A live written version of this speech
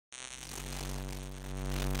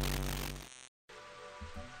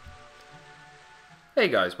Hey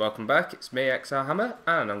guys, welcome back. It's me, xrhammer,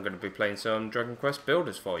 and I'm going to be playing some Dragon Quest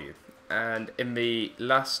Builders for you. And in the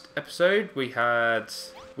last episode, we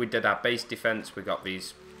did our base defense. We got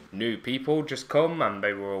these new people just come, and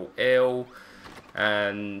they were all ill,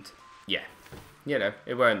 and yeah, you know,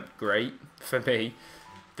 it weren't great for me.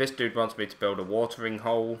 This dude wants me to build a watering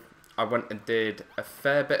hole. I went and did a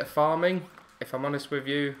fair bit of farming, if I'm honest with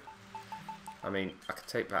you. I mean, I could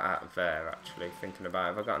take that out of there, actually, thinking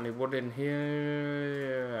about it. Have I got any wood in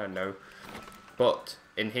here? No. But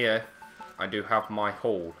in here, I do have my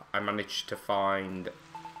haul. I managed to find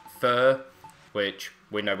fur, which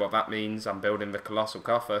we know what that means. I'm building the colossal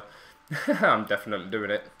coffer. I'm definitely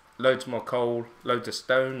doing it. Loads more coal, loads of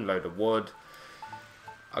stone, load of wood.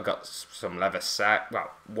 I got some leather sack,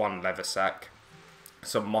 well, one leather sack.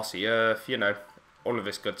 Some mossy earth, you know, all of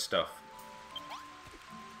this good stuff.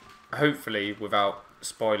 Hopefully without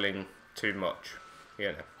spoiling too much,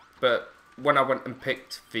 you know. But when I went and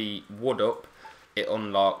picked the wood up, it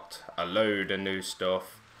unlocked a load of new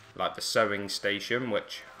stuff, like the sewing station,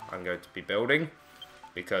 which I'm going to be building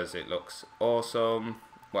because it looks awesome.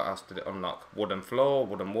 What else did it unlock? Wooden floor,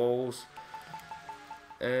 wooden walls.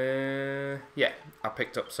 Yeah, I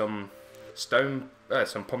picked up some stone,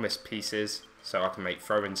 some pumice pieces, so I can make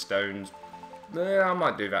throwing stones. I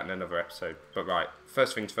might do that in another episode. But right,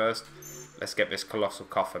 first things first, let's get this colossal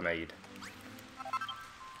coffer made.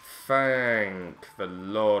 Thank the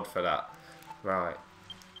Lord for that. Right,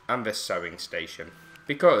 and this sewing station.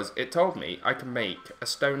 Because it told me I can make a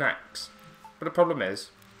stone axe. But the problem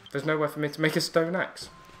is, there's nowhere for me to make a stone axe.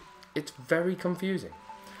 It's very confusing.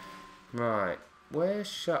 Right, where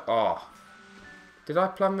shall... Oh, did I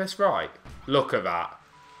plan this right? Look at that.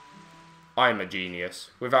 I'm a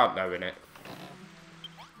genius, without knowing it.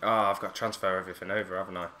 Oh, I've got to transfer everything over,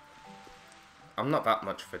 haven't I? I'm not that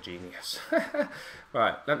much of a genius.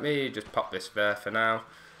 Right, let me just pop this there for now.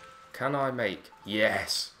 Can I make...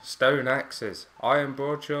 Yes! Stone axes. Iron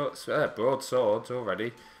broadswords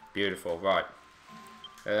already. Beautiful, right.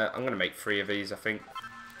 I'm going to make 3 of these, I think.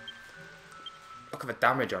 Look at the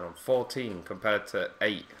damage on them. 14 compared to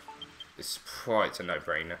 8. It's a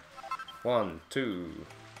no-brainer. 1, 2,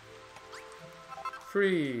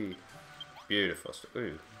 3... Beautiful.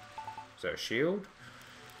 Ooh. Is there a shield?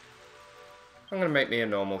 I'm going to make me a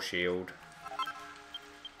normal shield.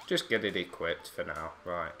 Just get it equipped for now.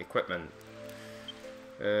 Right, equipment.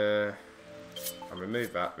 I'll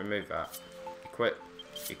remove that, Equip,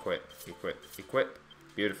 equip, equip, equip.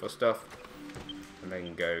 Beautiful stuff. And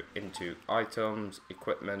then go into items,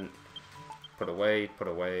 equipment, put away,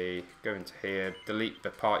 go into here, delete the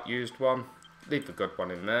part used one, leave the good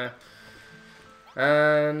one in there.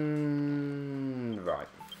 And right,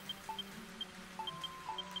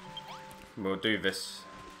 we'll do this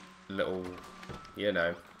little, you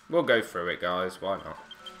know, we'll go through it, guys, why not?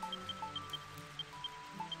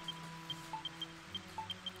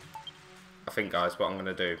 I think, guys, what I'm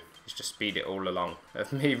going to do is just speed it all along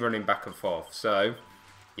of me running back and forth. So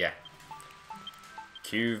yeah,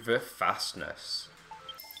 cue the fastness.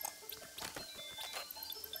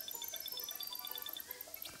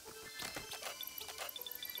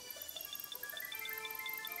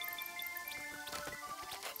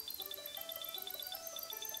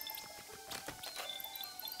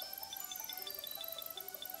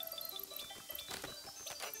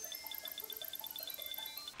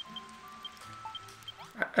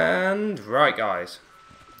 And right, guys,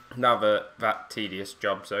 now that that tedious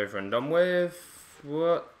job's over and done with,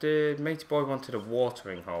 what did Matey Boy wanted? A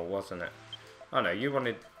watering hole, wasn't it? Oh no, you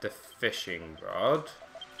wanted the fishing rod.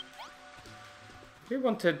 Who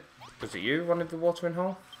wanted, was it you who wanted the watering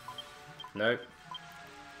hole? No.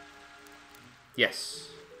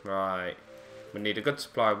 Yes, right. We need a good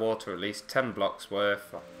supply of water, at least 10 blocks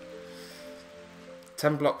worth.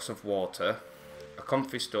 10 blocks of water, a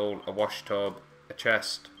comfy stool, a wash tub, a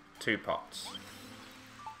chest, 2 pots.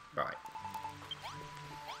 Right.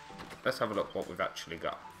 Let's have a look what we've actually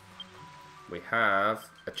got. We have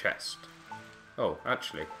a chest. Oh,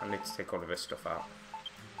 actually, I need to take all of this stuff out.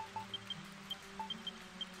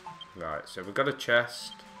 Right, so we've got a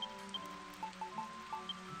chest.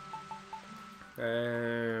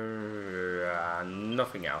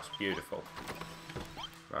 Nothing else. Beautiful.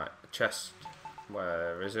 Right, a chest.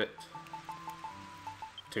 Where is it?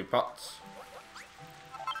 2 pots.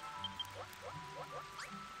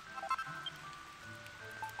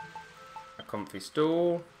 A comfy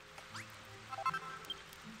stool.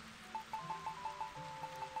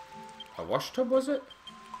 A wash tub, was it?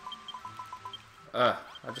 I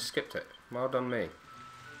just skipped it. Well done me.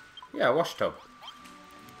 Yeah, a wash tub.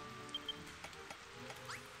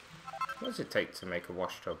 What does it take to make a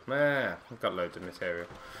wash tub? I've got loads of material.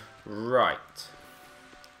 Right.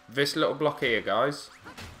 This little block here, guys,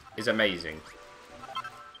 is amazing.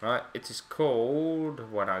 Right, it is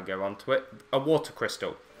called, when I go onto it, a water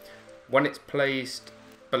crystal. When it's placed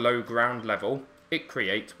below ground level, it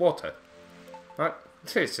creates water. Right,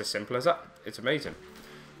 it's as simple as that. It's amazing.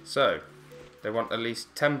 So, they want at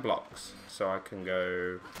least 10 blocks. So I can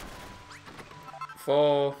go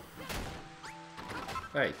 4,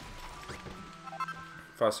 8,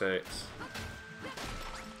 5, 6,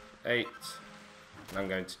 8. And I'm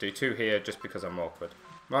going to do 2 here just because I'm awkward.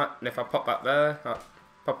 Right, and if I pop that there,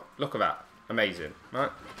 look at that. Amazing,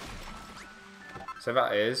 right? So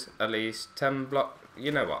that is at least 10 block.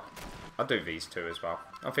 You know what? I'll do these 2 as well.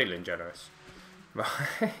 I'm feeling generous.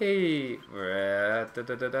 Right.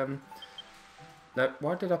 No,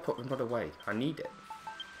 why did I put the mud away? I need it.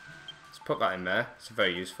 Let's put that in there. It's a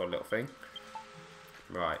very useful little thing.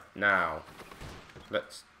 Right, now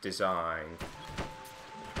let's design.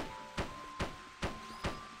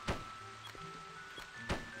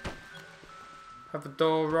 Have a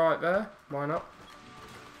door right there. Why not?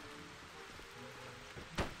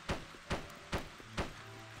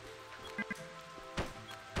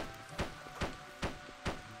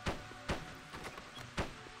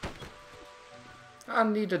 I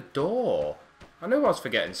need a door. I knew I was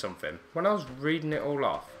forgetting something. When I was reading it all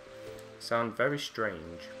off, it sounded very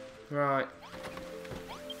strange. Right.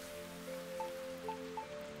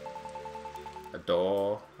 A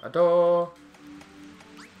door. A door.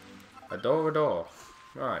 A door, a door.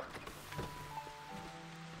 Right.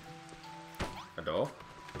 A door.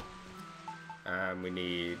 And we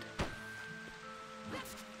need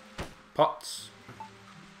pots.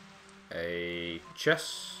 A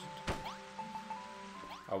chest.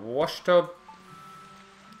 A wash tub.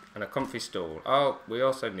 And a comfy stool. Oh, we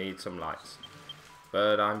also need some lights.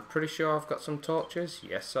 But I'm pretty sure I've got some torches.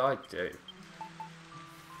 Yes, I do.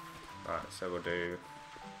 Right, so we'll do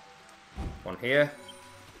one here.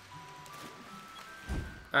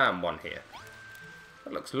 And one here.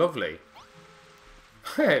 That looks lovely.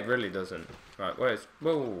 It really doesn't. Right, where's...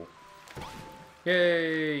 Whoa.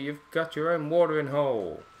 Yay, you've got your own watering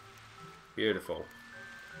hole. Beautiful.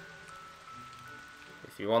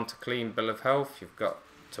 If you want a clean bill of health, you've got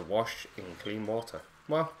to wash in clean water.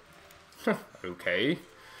 Well, okay.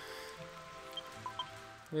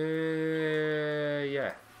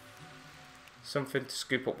 Yeah. Something to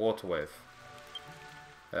scoop up water with.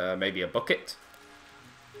 Maybe a bucket.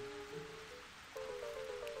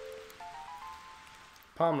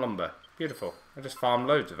 Palm lumber. Beautiful. I just farmed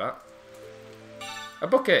loads of that. A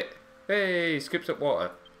bucket! Hey, scoops up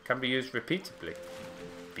water. Can be used repeatedly.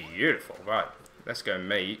 Beautiful. Right. Let's go and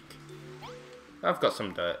make... I've got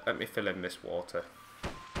some dirt. Let me fill in this water.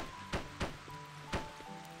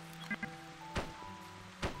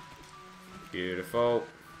 Beautiful.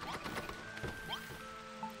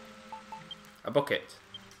 A bucket.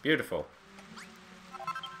 Beautiful.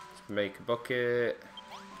 Let's make a bucket.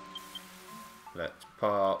 Let's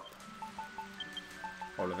pop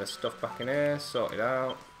all of this stuff back in here, sort it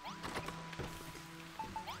out.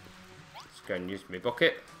 Let's go and use my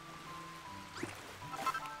bucket.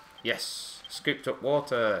 Yes, scooped up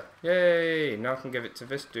water. Yay, now I can give it to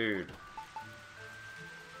this dude.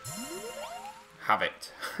 Have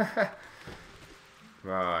it.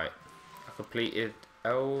 Right, I completed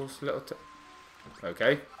L's little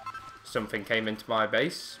okay, something came into my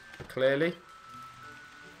base, clearly.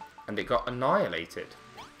 And it got annihilated.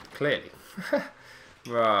 Clearly.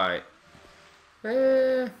 Right.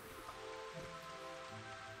 Right.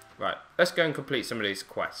 Let's go and complete some of these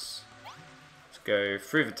quests. Let's go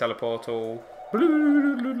through the teleportal.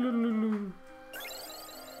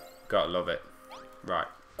 Gotta love it. Right.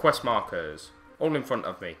 Quest markers. All in front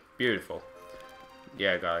of me. Beautiful.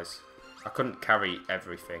 Yeah, guys. I couldn't carry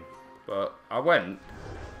everything. But I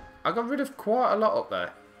got rid of quite a lot up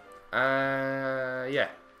there.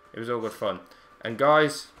 Yeah. It was all good fun. And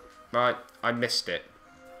guys, right, I missed it.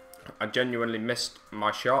 I genuinely missed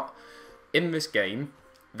my shot. In this game,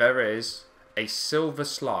 there is a silver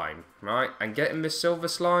slime, right? And getting this silver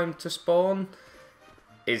slime to spawn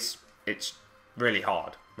it's really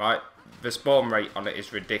hard, right? The spawn rate on it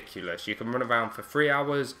is ridiculous. You can run around for 3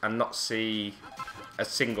 hours and not see a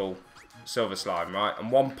single silver slime, right?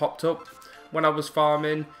 And one popped up when I was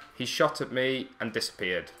farming. He shot at me and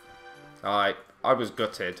disappeared. I was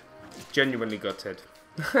gutted. Genuinely gutted.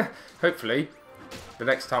 Hopefully, the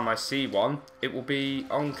next time I see one, it will be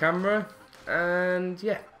on camera. And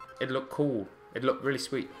yeah, it looked cool. It looked really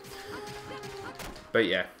sweet. But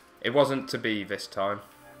yeah, it wasn't to be this time.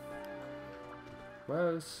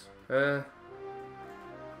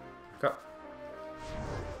 Got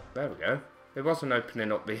There we go. It wasn't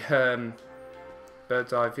opening up the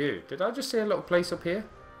bird's eye view. Did I just see a little place up here?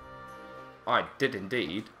 I did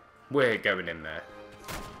indeed. We're going in there.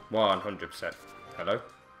 100%. Hello?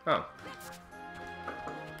 Oh.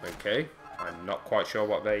 Okay. I'm not quite sure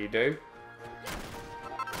what they do.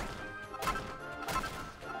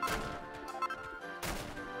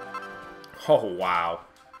 Oh, wow.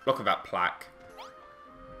 Look at that plaque.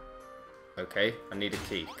 Okay, I need a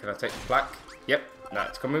key. Can I take the plaque? Yep,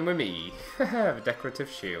 that's coming with me. A decorative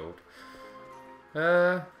shield.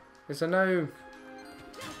 Is there no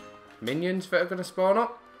minions that are going to spawn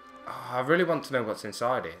up? Oh, I really want to know what's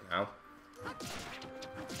inside here now.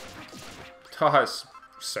 Oh, it's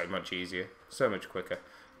so much easier. So much quicker.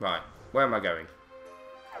 Right, where am I going?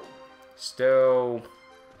 Still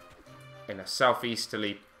in a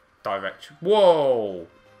southeasterly direction. Whoa!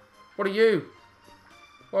 What are you?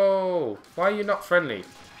 Whoa! Why are you not friendly?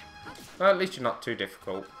 Well, at least you're not too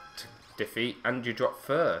difficult to defeat, and you drop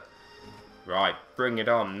fur. Right, bring it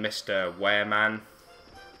on, Mr. Wereman.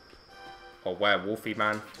 Or Werewolfy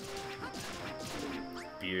Man.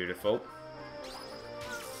 Beautiful.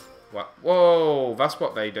 What? Whoa! That's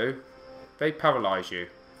what they do. They paralyze you.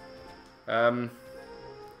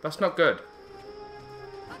 That's not good.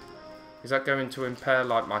 Is that going to impair,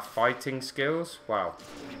 like, my fighting skills? Wow.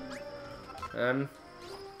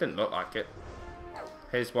 Didn't look like it.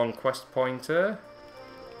 Here's one quest pointer.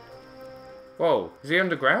 Whoa, is he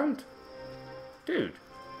underground? Dude,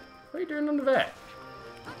 what are you doing under there?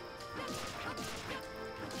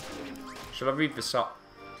 Shall I read this up?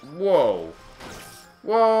 Whoa.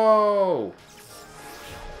 Whoa.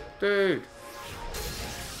 Dude.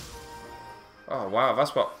 Oh, wow,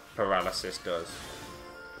 that's what paralysis does.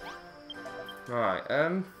 Right,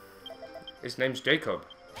 his name's Jacob.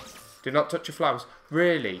 Do not touch your flowers.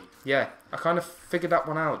 Really? Yeah, I kind of figured that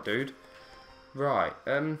one out, dude. Right,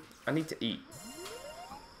 I need to eat.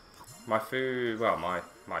 My food, well, my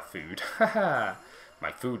food.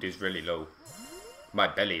 My food is really low. My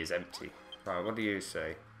belly is empty. Right, what do you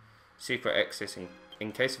say? Secret exit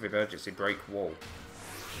in case of emergency, break wall.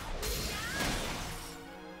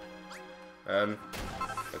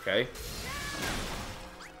 Okay.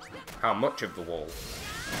 How much of the wall?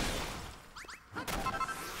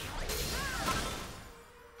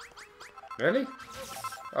 Really?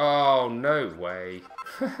 Oh, no way.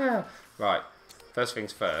 Right, first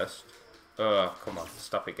things first. Come on,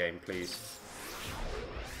 stop it, game, please.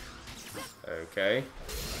 Okay.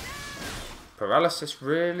 Paralysis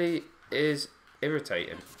really is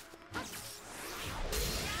irritating.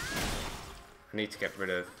 I need to get rid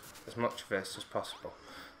of as much of this as possible.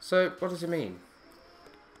 So, what does it mean?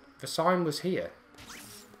 The sign was here.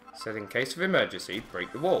 It said, in case of emergency,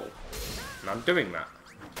 break the wall. And I'm doing that.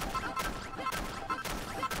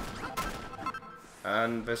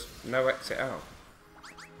 And there's no exit out.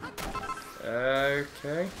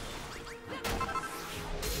 Okay.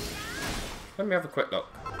 Let me have a quick look.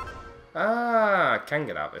 Ah, I can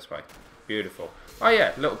get out this way. Beautiful. Oh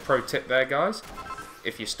yeah, little pro tip there, guys.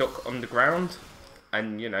 If you're stuck underground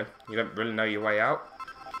and, you know, you don't really know your way out,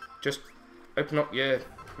 just open up your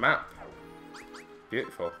map.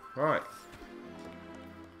 Beautiful. Right.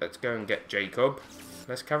 Let's go and get Jacob.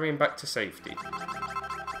 Let's carry him back to safety.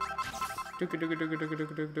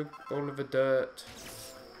 All of the dirt.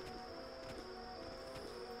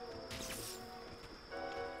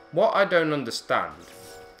 What I don't understand,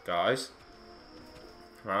 guys,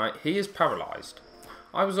 right, he is paralysed.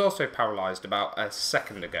 I was also paralysed about a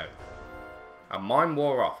second ago. And mine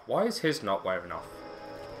wore off. Why is his not wearing off?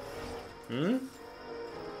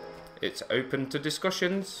 It's open to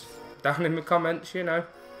discussions down in the comments, you know.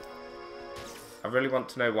 I really want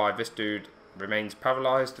to know why this dude remains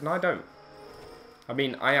paralysed and I don't. I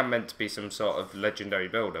mean, I am meant to be some sort of legendary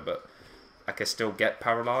builder, but I can still get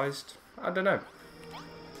paralysed. I don't know.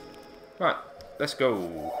 Right, let's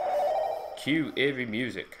go. Cue eerie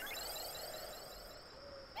music.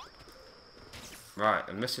 Right,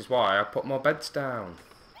 and this is why I put more beds down.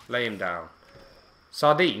 Lay him down.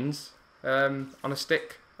 Sardines? On a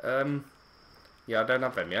stick? Yeah, I don't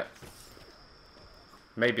have them yet.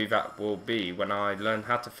 Maybe that will be when I learn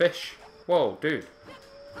how to fish. Whoa, dude.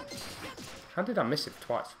 How did I miss it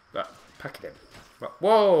twice? Pack it in.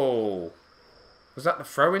 Whoa! Was that the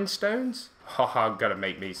throwing stones? Oh, I'm gonna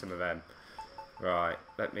make me some of them. Right,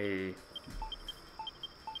 let me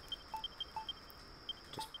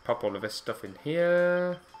just pop all of this stuff in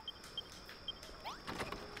here.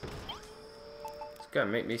 Let's go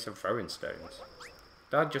and make me some throwing stones.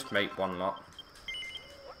 Did I just make one lot?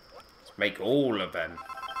 Let's make all of them.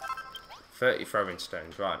 30 throwing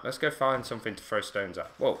stones. Right, let's go find something to throw stones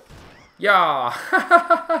at. Whoa. Yeah!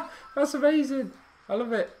 That's amazing. I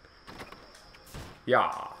love it.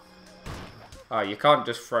 Yeah. Oh, you can't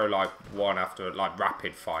just throw like one after like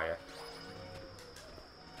rapid fire.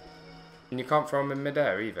 And you can't throw them in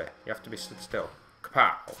midair either. You have to be stood still.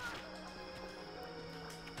 Kapow.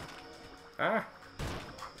 Ah.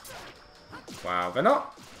 Wow, they're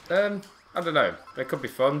not, I don't know. They could be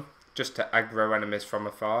fun. Just to aggro enemies from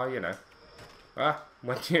afar, you know. Ah,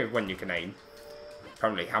 when you can aim.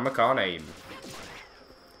 Apparently hammer can't aim.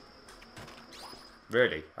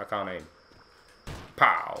 Really, I can't aim.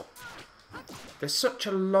 Pow. There's such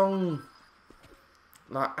a long,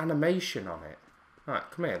 like, animation on it. Right,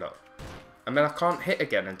 come here, look. And then I can't hit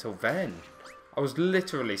again until then. I was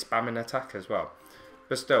literally spamming attack as well.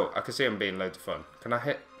 But still, I can see them being loads of fun. Can I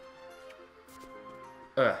hit?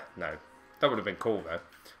 No. That would have been cool though.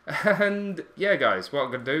 And yeah guys, what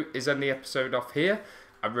I'm going to do is end the episode off here.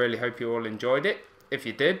 I really hope you all enjoyed it. If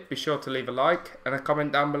you did, be sure to leave a like and a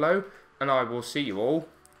comment down below. And I will see you all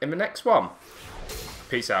in the next one.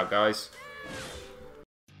 Peace out guys.